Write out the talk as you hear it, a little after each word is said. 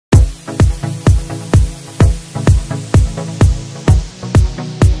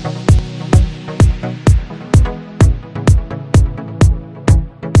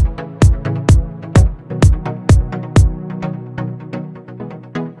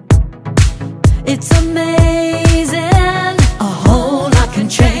It's amazing. A whole lot can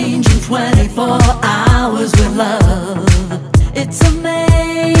change in 24 hours with love. It's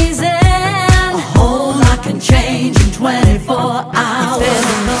amazing. A whole lot can change in 24 hours. If there's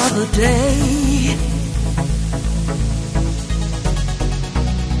another day,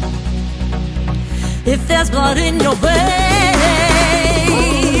 if there's blood in your veins,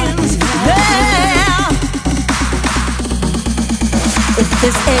 yeah. If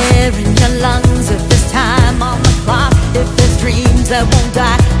there's air in your lungs, if there's time on the clock, if there's dreams that won't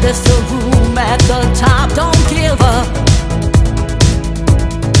die, there's still room at the top. Don't give up.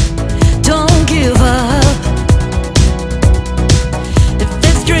 Don't give up. If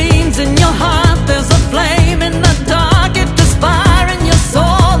there's dreams in your heart, there's a flame in the dark. If there's fire in your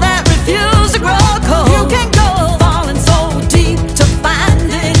soul that refuse to grow cold, you can go falling so deep to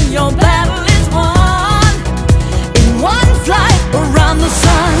finding your battle is won in one flight around the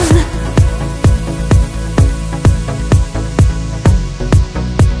sun.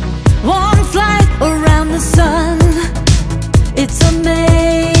 One flight around the sun. It's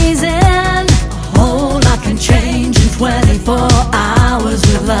amazing. A whole lot can change in 24 hours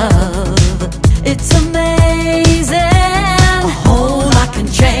with love. It's amazing. A whole lot can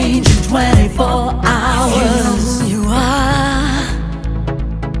change in 24 hours. If you know who you are,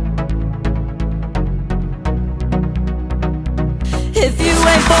 if you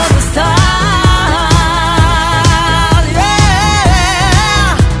wait for the stars, yeah.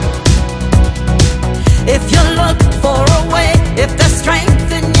 If you look for a way, if there's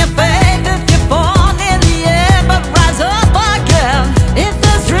strength in your faith, if you fall in the air but rise up again, if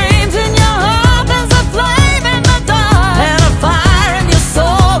there's dreams in your heart, there's a flame in the dark and a fire in your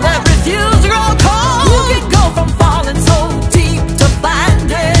soul that refuse to grow cold. You can go from falling so deep to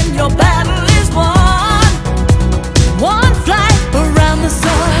finding your battle is won. One flight around the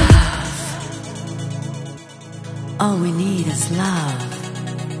sun. All we need is love.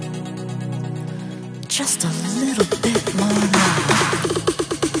 Just a little bit more love.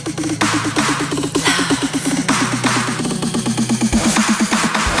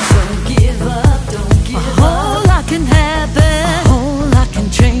 Don't give up, don't give up. A whole lot can happen. A whole lot can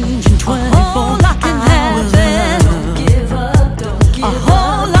change in 24 hours. A whole lot can happen. Don't give up, don't give up. A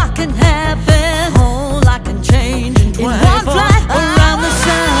whole lot can happen. A whole lot can change in 24 hours. In one flight around the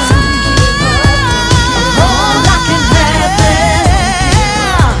sun. A whole lot can happen.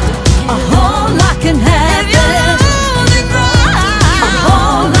 A whole lot can happen.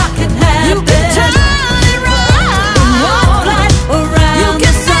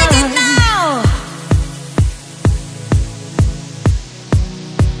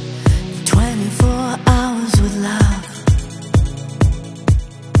 Hours with love.